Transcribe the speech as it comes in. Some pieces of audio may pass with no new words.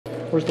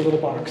Where's the little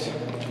box?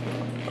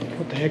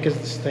 What the heck is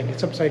this thing?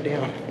 It's upside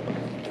down.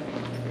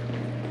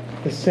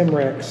 The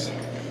Simrex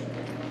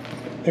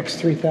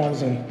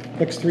X3000,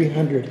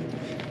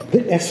 X300,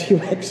 the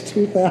SUX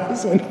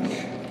 2000.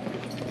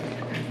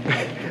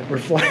 We're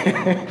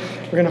flying.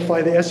 We're gonna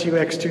fly the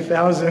SUX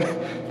 2000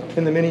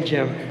 in the mini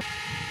gym.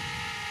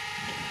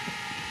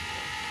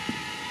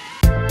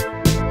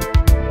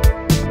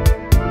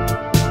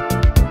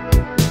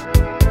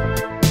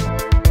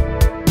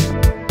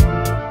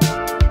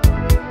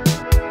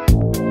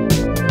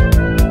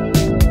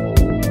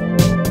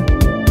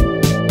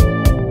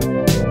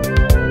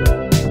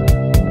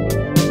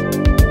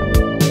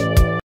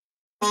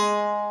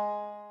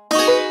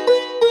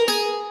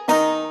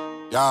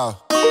 Y'all,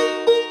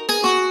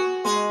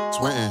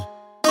 Swinton.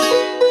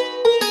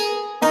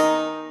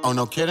 Oh,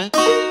 no kidding? Okay.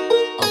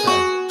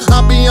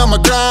 I be on my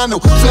grind, no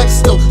flex,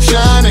 still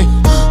shining.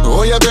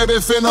 Oh, yeah, baby,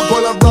 finna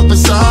pull up and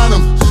sign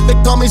them. They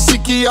call me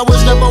Siki, I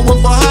was never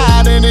one for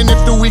hiding. And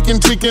if the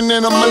weekend tweaking,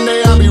 then on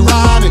Monday I'll be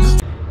riding.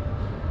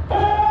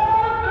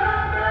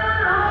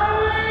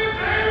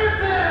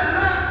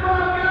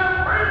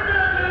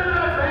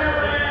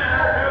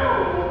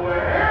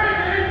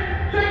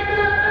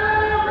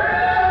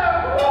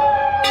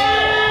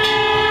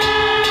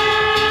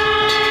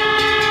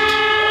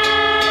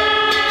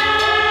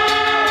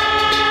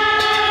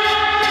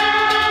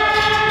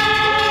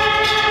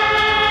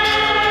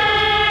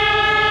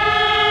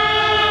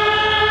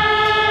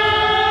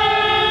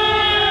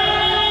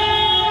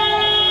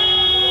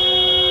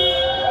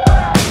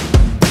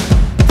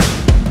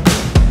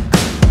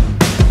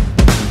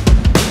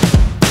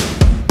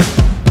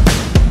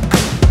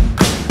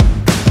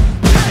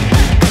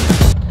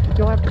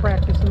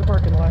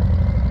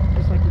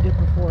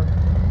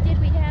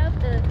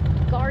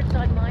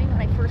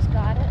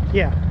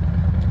 Yeah.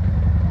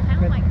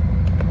 How am I?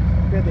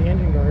 We had the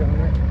engine guard on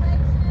it.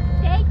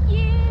 Thank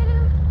you.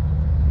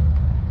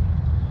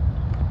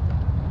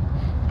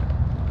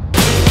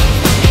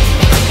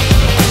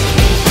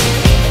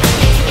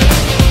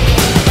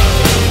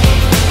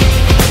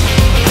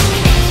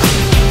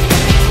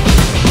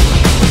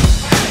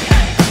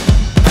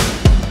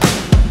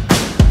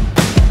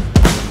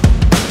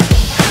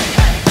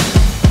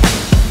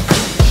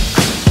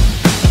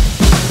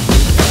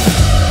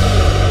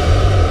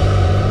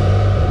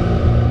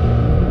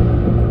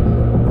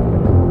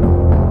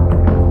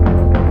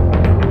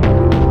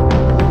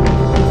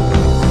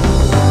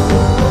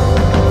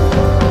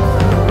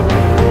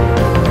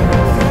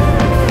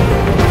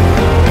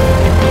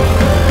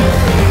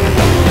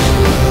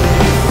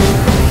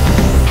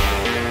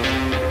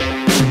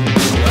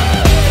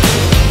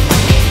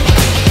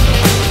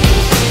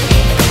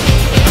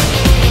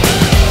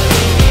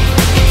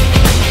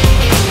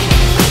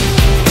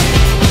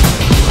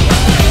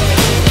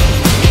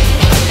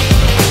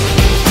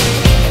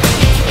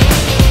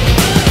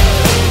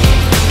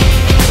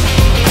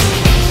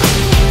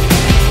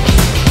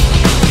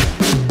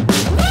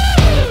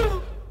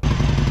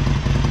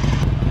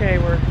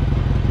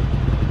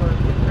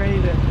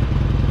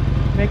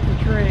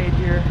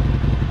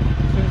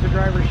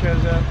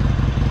 Shows up.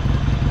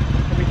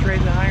 We'll be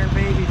trading the Iron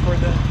Baby for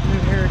the new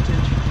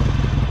Heritage.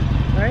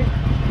 Right?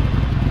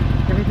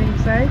 Everything to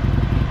say?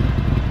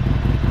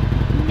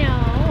 No,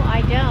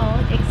 I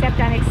don't. Except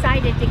I'm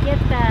excited to get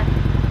the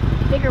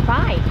bigger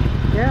bike.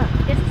 Yeah.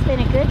 This has been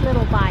a good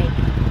little bike.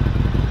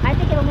 I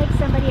think it'll make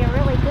somebody a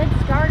really good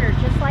starter,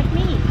 just like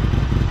me.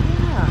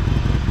 Yeah.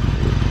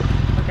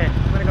 Okay,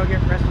 I'm gonna go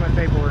get the rest of my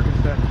paperwork and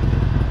stuff.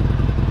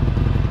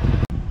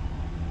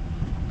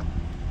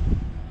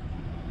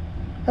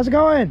 How's it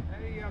going?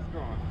 Hey, how's it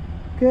going?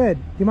 Good.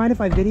 Do you mind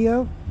if I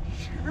video?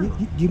 Sure.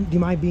 Do you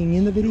mind being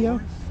in the video?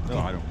 No,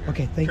 I don't care.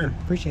 Okay, thank you.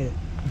 Appreciate it.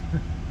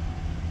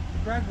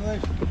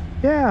 Congratulations.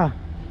 Yeah,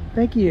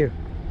 thank you.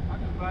 I'm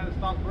just glad it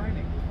stopped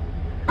raining.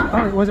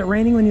 Oh, was it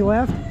raining when you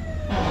left? No?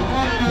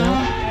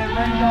 It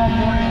rained all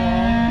morning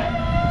long.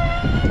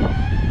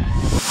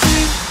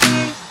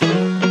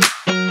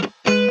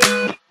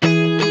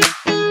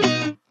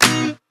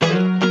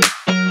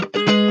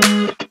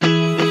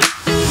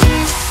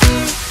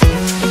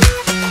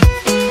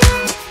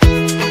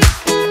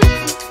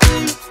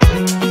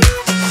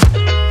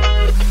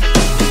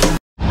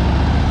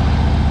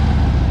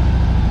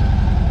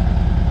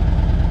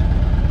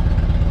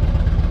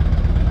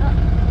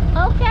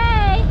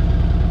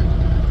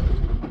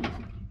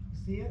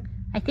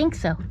 I think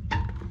so.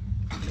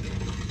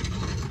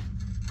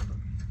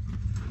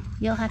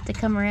 You'll have to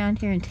come around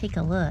here and take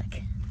a look.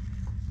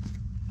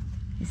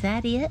 Is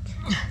that it?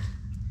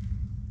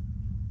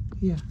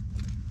 Yeah.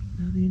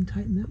 No, they didn't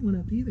tighten that one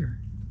up either.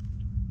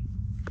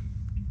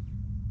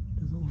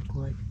 Doesn't look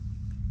like.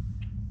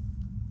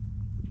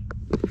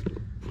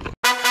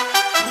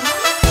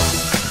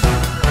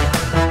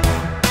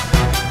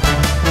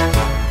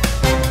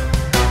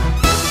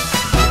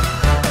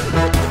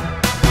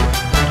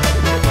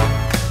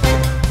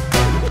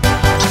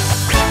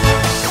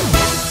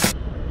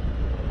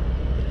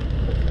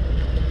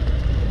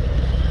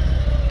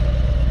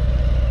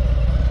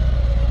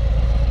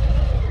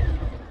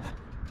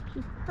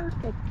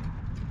 Perfect.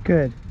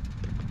 Good.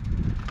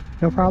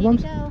 No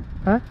problems? Ready to go.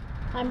 Huh?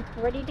 I'm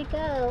ready to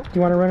go. Do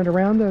you want to run it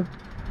around the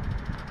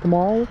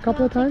mall a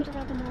couple of times? Take it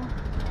around the mall.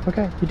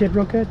 Okay, you did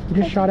real good. You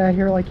just shot out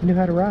here like you knew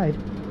how to ride.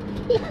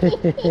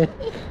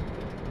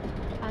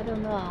 I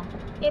don't know.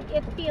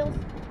 It feels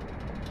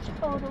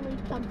totally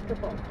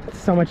comfortable. It's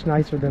so much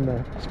nicer than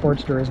the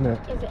Sportster, isn't it?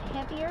 Is it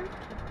heavier?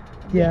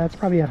 Yeah, it's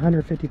probably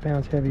 150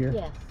 pounds heavier.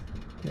 Yes.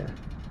 Yeah.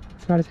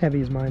 It's not as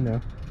heavy as mine, though.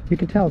 You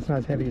can tell it's not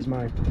as heavy as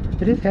mine.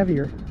 It is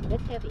heavier.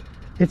 It's heavy.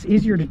 It's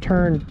easier to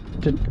turn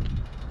to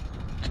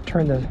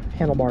turn the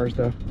handlebars,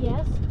 though.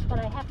 Yes, but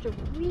I have to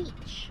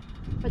reach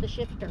for the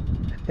shifter.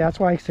 Yeah, that's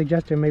why I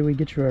suggested maybe we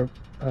get you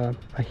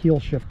a heel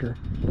shifter.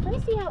 Let me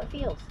see how it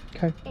feels.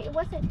 Okay. It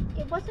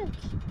wasn't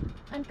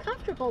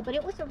uncomfortable, but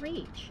it was a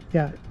reach.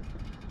 Yeah.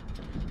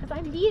 Because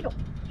I'm little,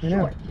 I know.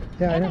 short,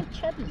 Yeah, and I know. I'm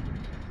chubby.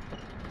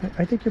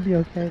 I think you'll be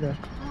okay, though.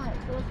 All right,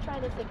 so let's try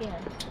this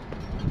again.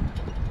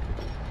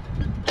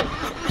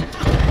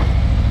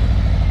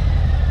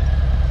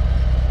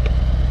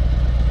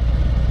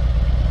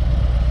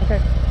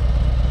 Okay.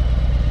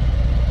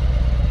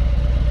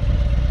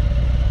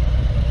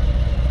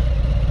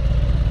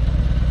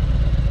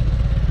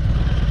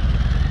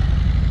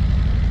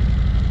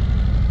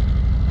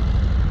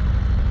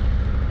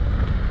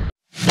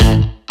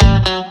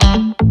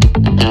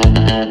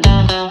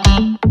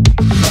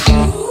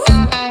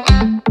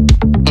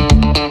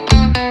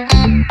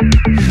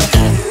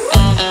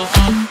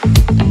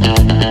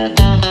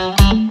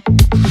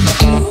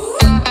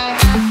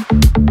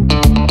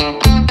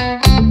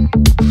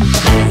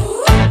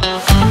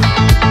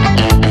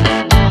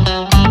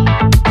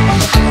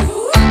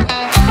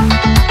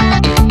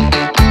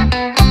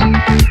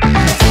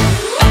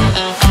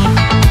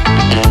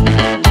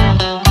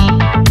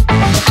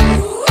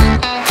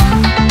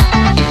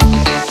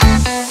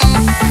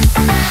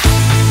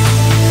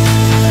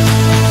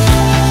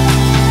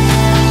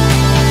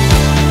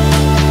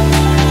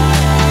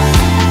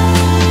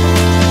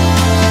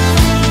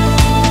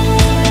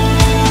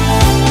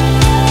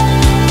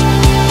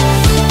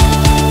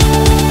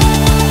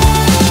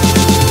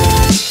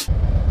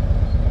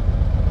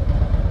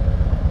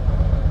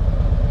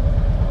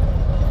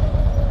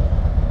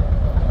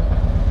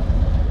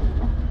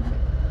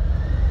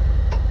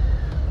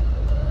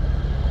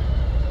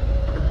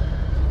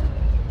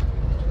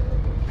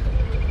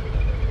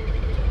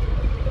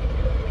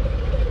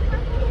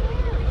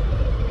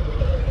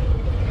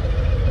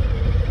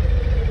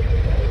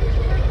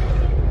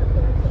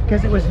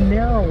 Because it was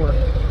narrower.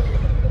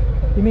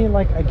 You mean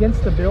like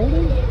against the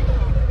building?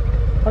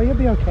 Oh, you'll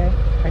be okay,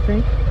 I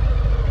think.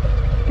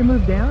 You can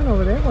move down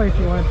over that way if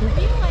you want to.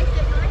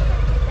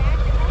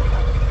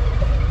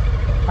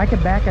 I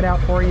could back it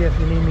out for you if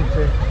you need me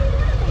to.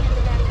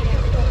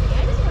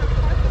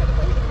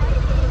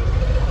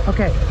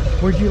 Okay,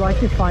 would you like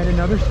to find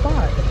another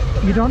spot?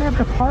 You don't have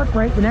to park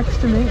right next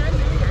to me.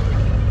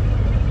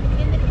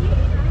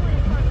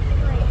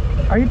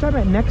 Are you talking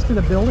about next to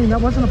the building? That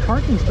wasn't a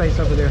parking space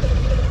over there.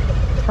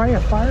 It's probably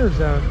a fire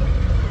zone.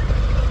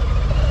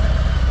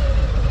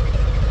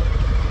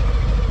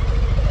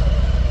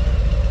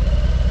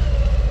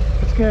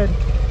 That's good.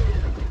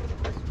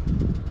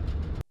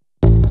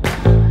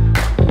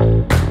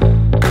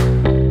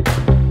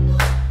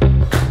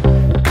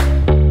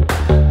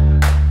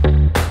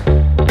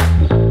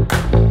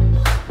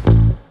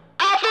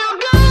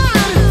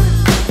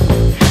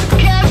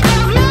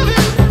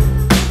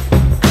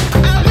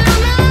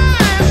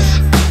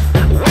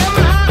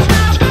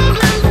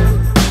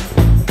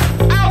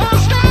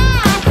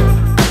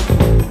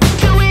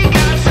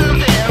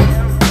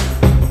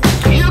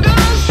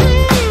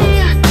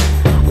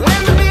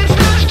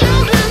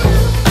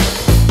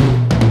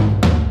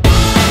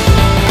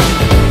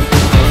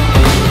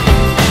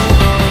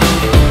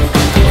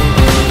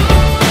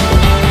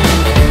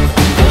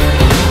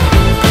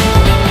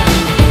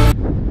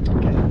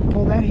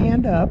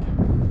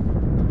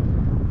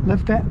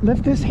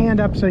 Lift this hand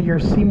up so you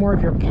see more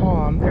of your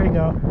palm. There you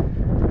go.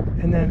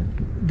 And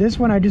then this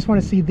one, I just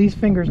want to see these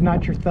fingers,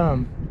 not your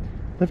thumb.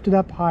 Lift it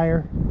up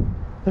higher.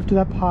 Lift it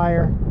up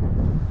higher.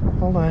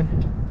 Hold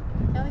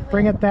on.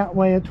 Bring it that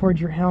way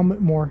towards your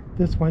helmet more.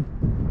 This one.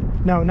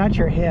 No, not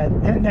your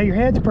head. No, your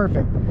head's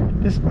perfect.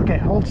 Just, okay,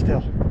 hold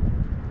still.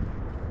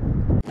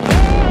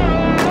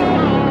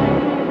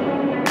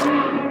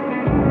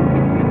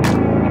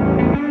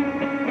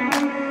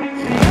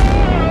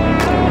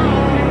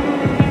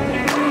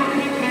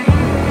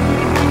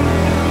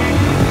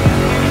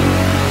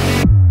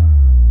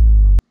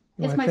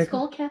 Is my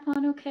skull cap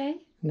on okay?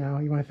 No,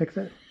 you want to fix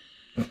it?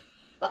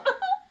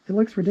 It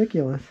looks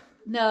ridiculous.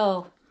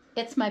 No,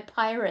 it's my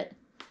pirate.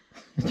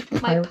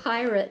 My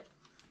pirate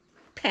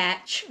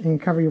patch. And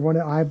cover your one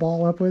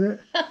eyeball up with it?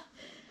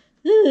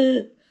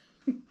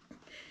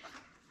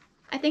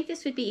 I think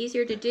this would be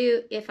easier to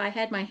do if I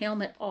had my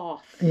helmet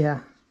off.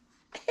 Yeah.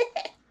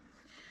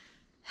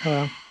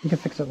 Well, you can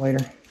fix it later.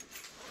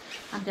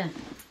 I'm done.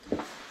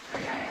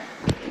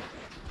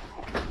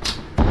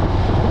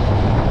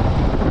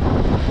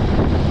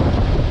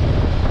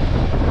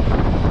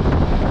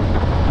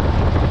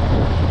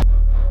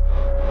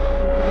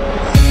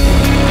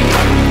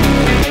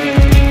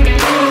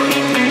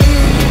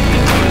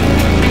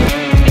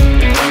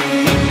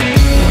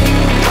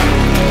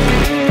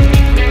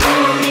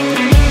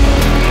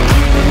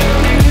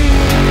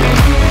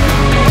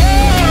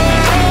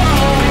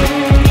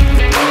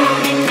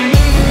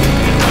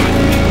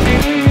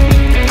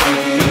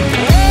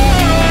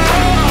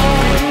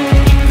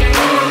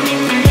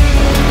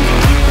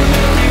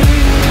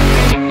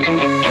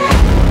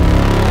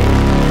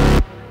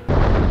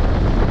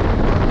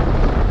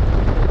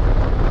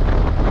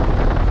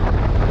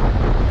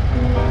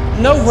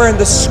 nowhere in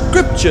the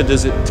scripture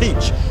does it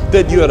teach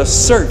that you are to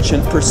search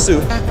and pursue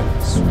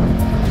happiness.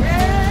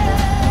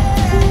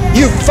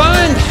 You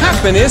find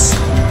happiness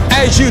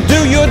as you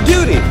do your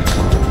duty.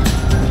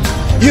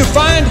 You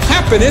find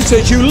happiness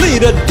as you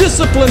lead a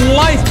disciplined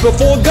life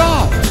before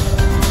God.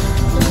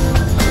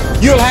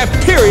 You'll have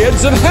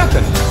periods of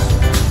happiness.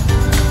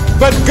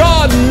 But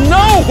God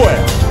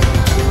nowhere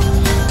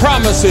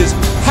promises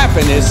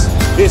happiness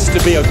is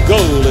to be a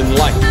goal in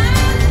life.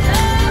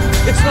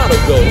 It's not a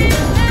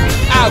goal.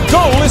 Our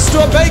goal is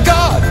to obey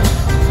God.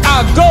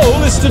 Our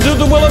goal is to do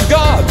the will of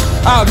God.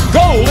 Our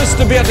goal is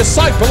to be a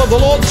disciple of the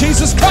Lord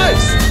Jesus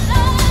Christ.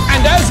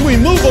 And as we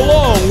move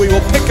along, we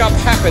will pick up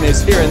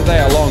happiness here and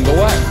there along the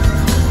way.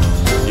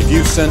 If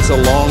you sense a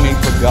longing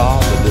for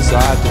God, a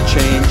desire to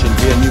change and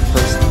be a new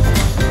person,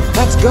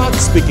 that's God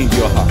speaking to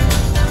your heart.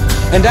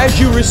 And as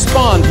you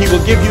respond, He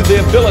will give you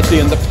the ability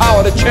and the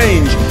power to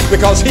change,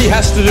 because He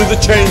has to do the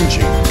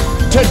changing.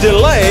 To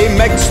delay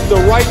makes the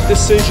right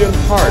decision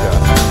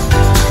harder.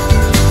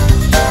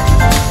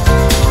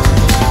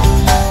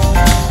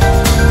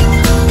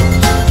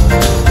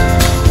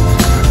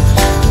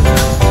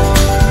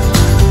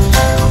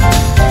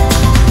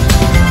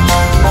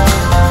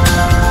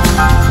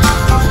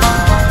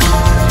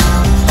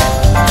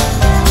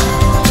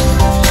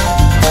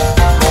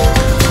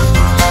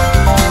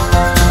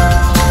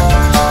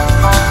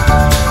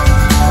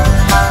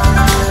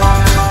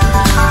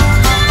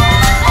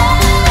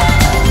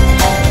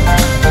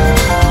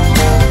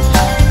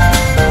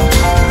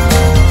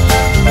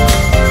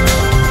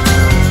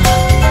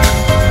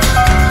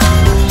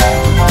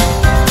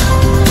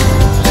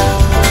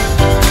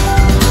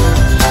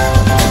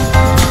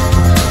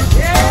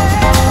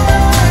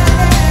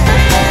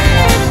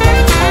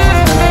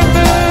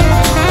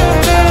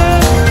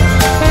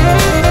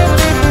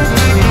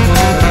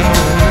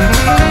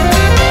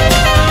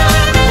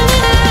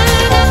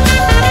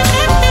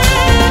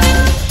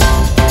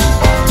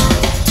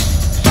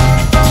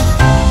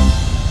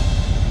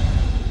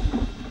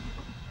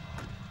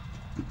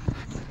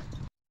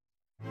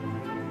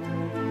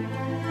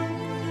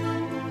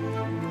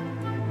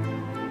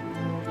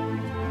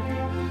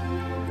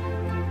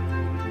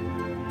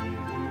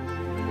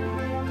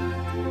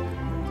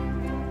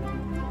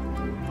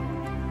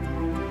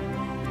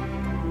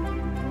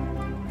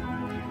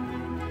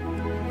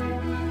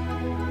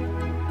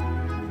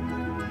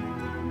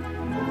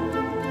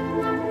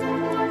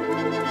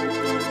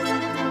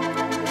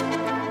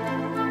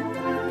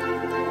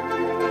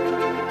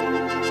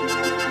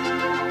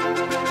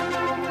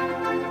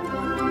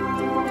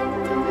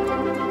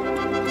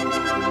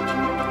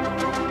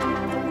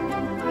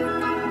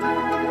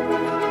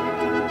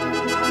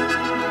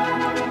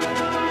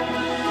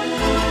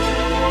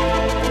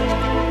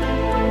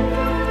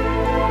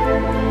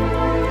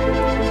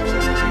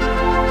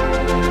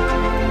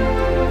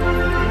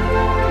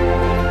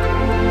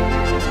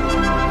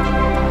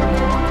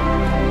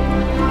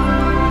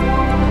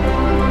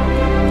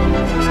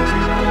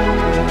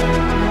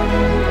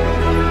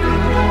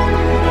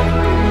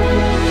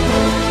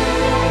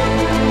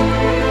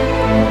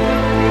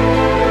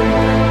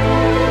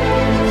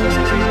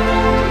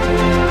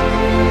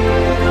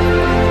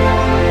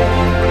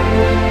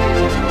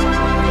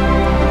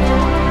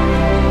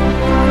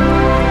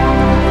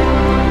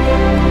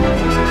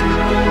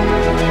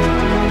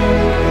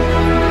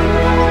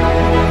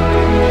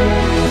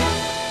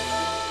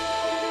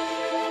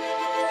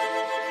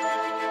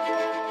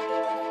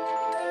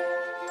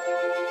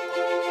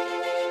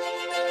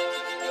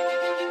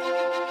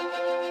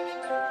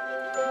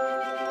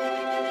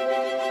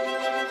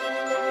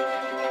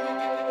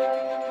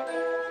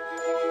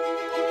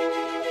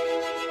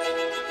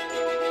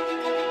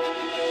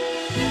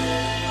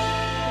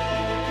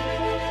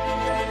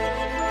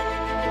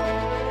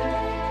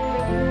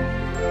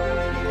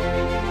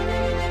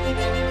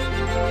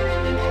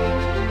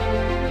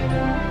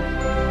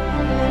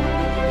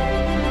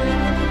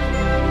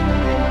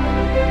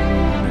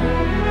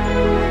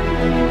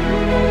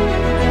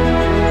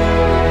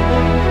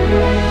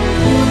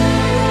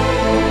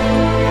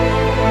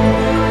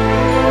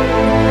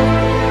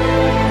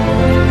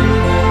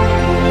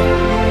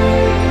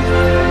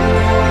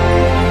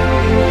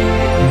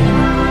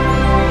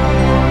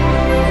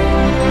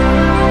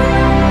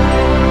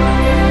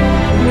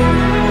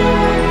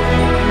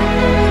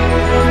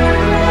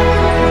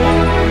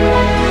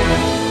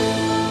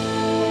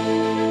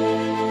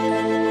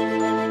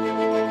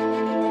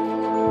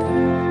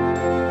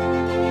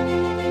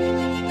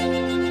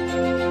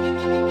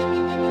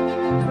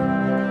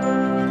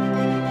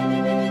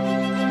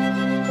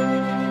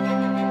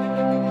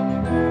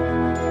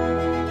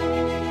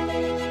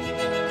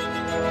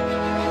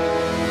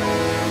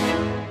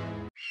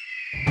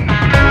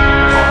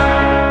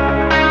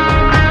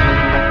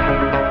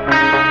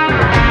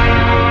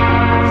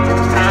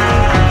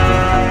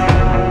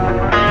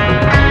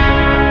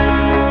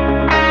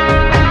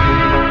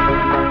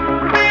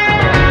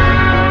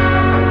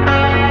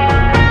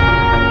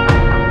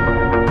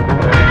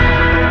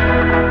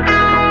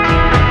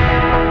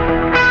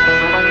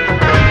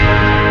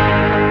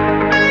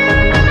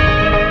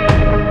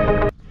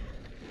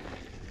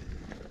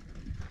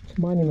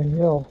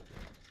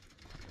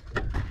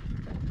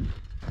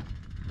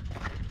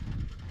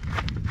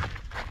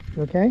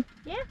 okay?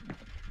 Yeah.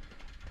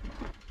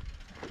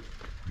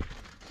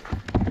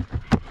 I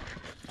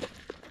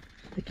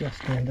think you'll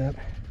stand up.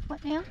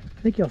 What now?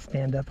 I think you'll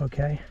stand up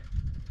okay.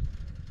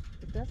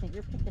 If it doesn't,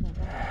 you're picking it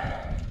up.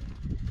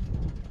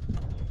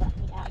 Got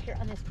me out here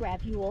on this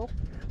gravule.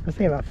 I was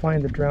thinking about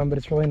flying the drone, but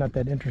it's really not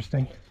that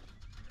interesting.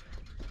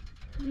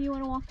 Do you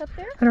want to walk up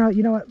there? I don't know.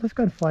 You know what? Let's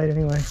go ahead and fly it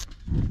anyway.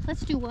 Let's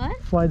do what?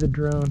 Fly the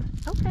drone.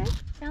 Okay,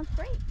 sounds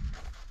great.